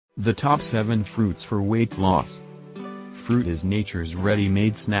The top 7 fruits for weight loss. Fruit is nature's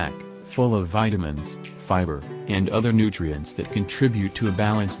ready-made snack, full of vitamins, fiber, and other nutrients that contribute to a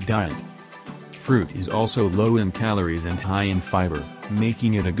balanced diet. Fruit is also low in calories and high in fiber,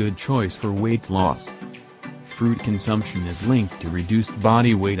 making it a good choice for weight loss. Fruit consumption is linked to reduced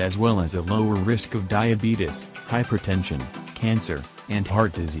body weight as well as a lower risk of diabetes, hypertension, cancer, and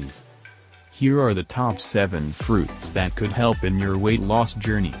heart disease. Here are the top 7 fruits that could help in your weight loss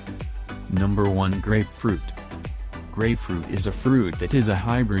journey. Number 1. Grapefruit. Grapefruit is a fruit that is a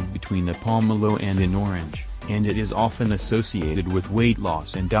hybrid between a pomelo and an orange, and it is often associated with weight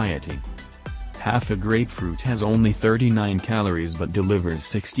loss and dieting. Half a grapefruit has only 39 calories but delivers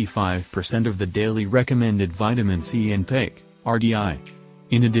 65% of the daily recommended vitamin C intake, RDI.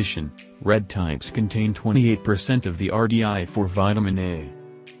 In addition, red types contain 28% of the RDI for vitamin A.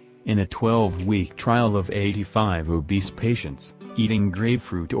 In a 12-week trial of 85 obese patients, eating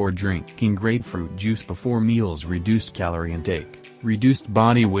grapefruit or drinking grapefruit juice before meals reduced calorie intake, reduced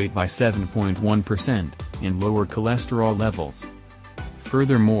body weight by 7.1%, and lower cholesterol levels.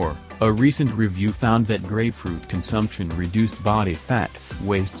 Furthermore, a recent review found that grapefruit consumption reduced body fat,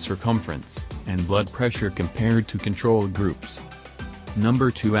 waist circumference, and blood pressure compared to control groups. Number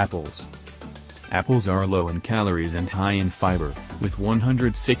 2. Apples. Apples are low in calories and high in fiber, with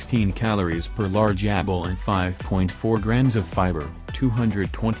 116 calories per large apple and 5.4 grams of fiber,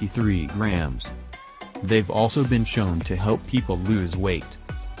 223 grams. They've also been shown to help people lose weight.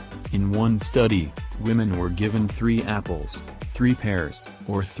 In one study, women were given 3 apples, 3 pears,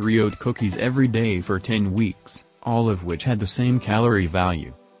 or 3 oat cookies every day for 10 weeks, all of which had the same calorie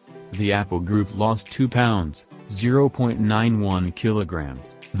value. The apple group lost 2 pounds, 0.91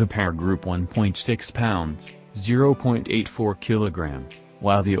 kilograms, the pear group 1.6 pounds, 0.84 kilograms,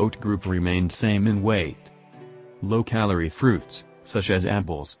 while the oat group remained same in weight. Low-calorie fruits, such as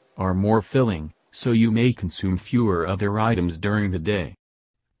apples, are more filling, so you may consume fewer other items during the day.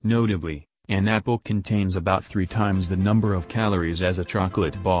 Notably, an apple contains about 3 times the number of calories as a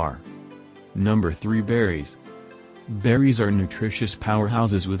chocolate bar. Number 3. Berries. Berries are nutritious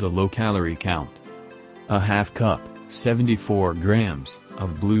powerhouses with a low calorie count. A half cup, 74 grams,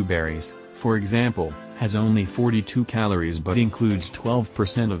 of blueberries, for example, has only 42 calories but includes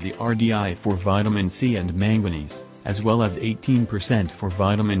 12% of the RDI for vitamin C and manganese, as well as 18% for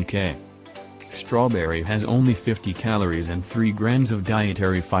vitamin K. Strawberry has only 50 calories and 3 grams of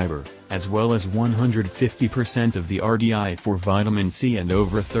dietary fiber, as well as 150% of the RDI for vitamin C and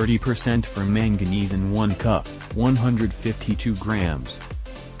over 30% for manganese in 1 cup, 152 grams.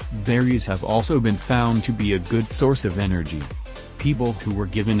 Berries have also been found to be a good source of energy. People who were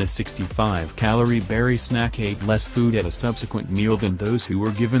given a 65-calorie berry snack ate less food at a subsequent meal than those who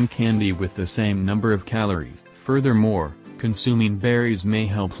were given candy with the same number of calories. Furthermore, consuming berries may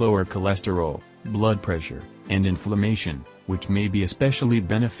help lower cholesterol, blood pressure, and inflammation, which may be especially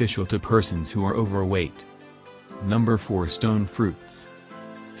beneficial to persons who are overweight. Number 4. Stone fruits.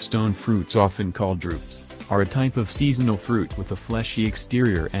 Stone fruits, often called drupes, are a type of seasonal fruit with a fleshy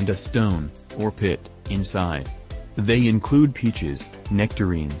exterior and a stone, or pit, inside. They include peaches,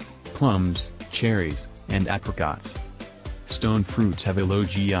 nectarines, plums, cherries, and apricots. Stone fruits have a low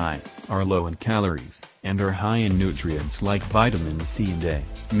GI, are low in calories, and are high in nutrients like vitamin C and A,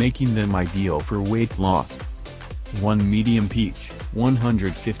 making them ideal for weight loss. One medium peach,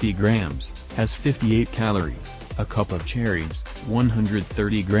 150 grams, has 58 calories. A cup of cherries,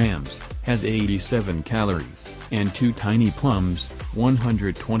 130 grams, has 87 calories, and 2 tiny plums,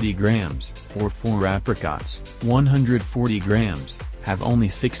 120 grams, or 4 apricots, 140 grams, have only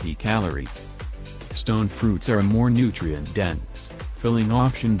 60 calories. Stone fruits are a more nutrient-dense, filling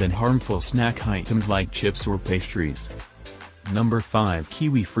option than harmful snack items like chips or pastries. Number 5.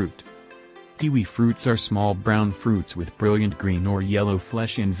 Kiwifruit. Kiwifruits are small brown fruits with brilliant green or yellow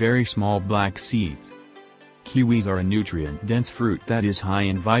flesh and very small black seeds. Kiwis are a nutrient-dense fruit that is high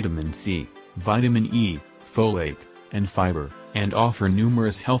in vitamin C, vitamin E, folate, and fiber, and offer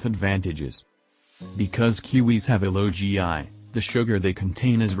numerous health advantages. Because kiwis have a low GI, the sugar they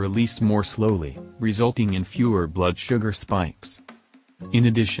contain is released more slowly, resulting in fewer blood sugar spikes. In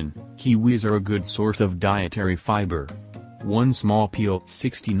addition, kiwis are a good source of dietary fiber. One small peel,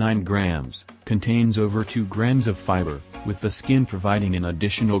 69 grams, contains over 2 grams of fiber, with the skin providing an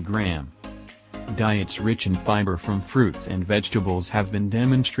additional gram. Diets rich in fiber from fruits and vegetables have been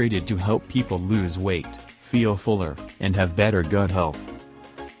demonstrated to help people lose weight, feel fuller, and have better gut health.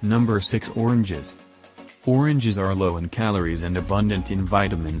 Number 6. Oranges. Oranges are low in calories and abundant in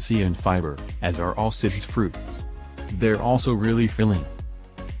vitamin C and fiber, as are all citrus fruits. They're also really filling.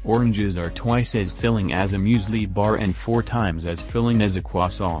 Oranges are twice as filling as a muesli bar and 4 times as filling as a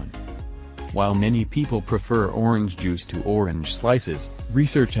croissant. While many people prefer orange juice to orange slices,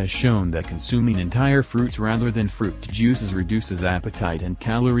 research has shown that consuming entire fruits rather than fruit juices reduces appetite and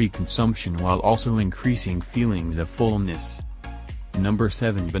calorie consumption while also increasing feelings of fullness. Number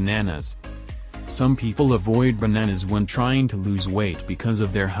 7. Bananas. Some people avoid bananas when trying to lose weight because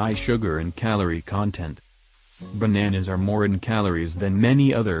of their high sugar and calorie content. Bananas are more in calories than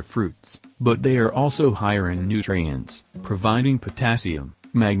many other fruits, but they are also higher in nutrients, providing potassium,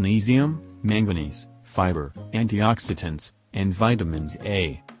 magnesium, manganese, fiber, antioxidants, and vitamins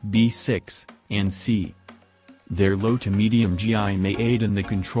A, B6, and C. Their low to medium GI may aid in the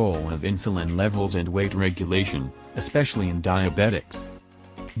control of insulin levels and weight regulation, especially in diabetics.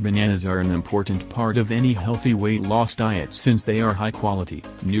 Bananas are an important part of any healthy weight loss diet since they are high-quality,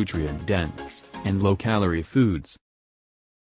 nutrient-dense, and low-calorie foods.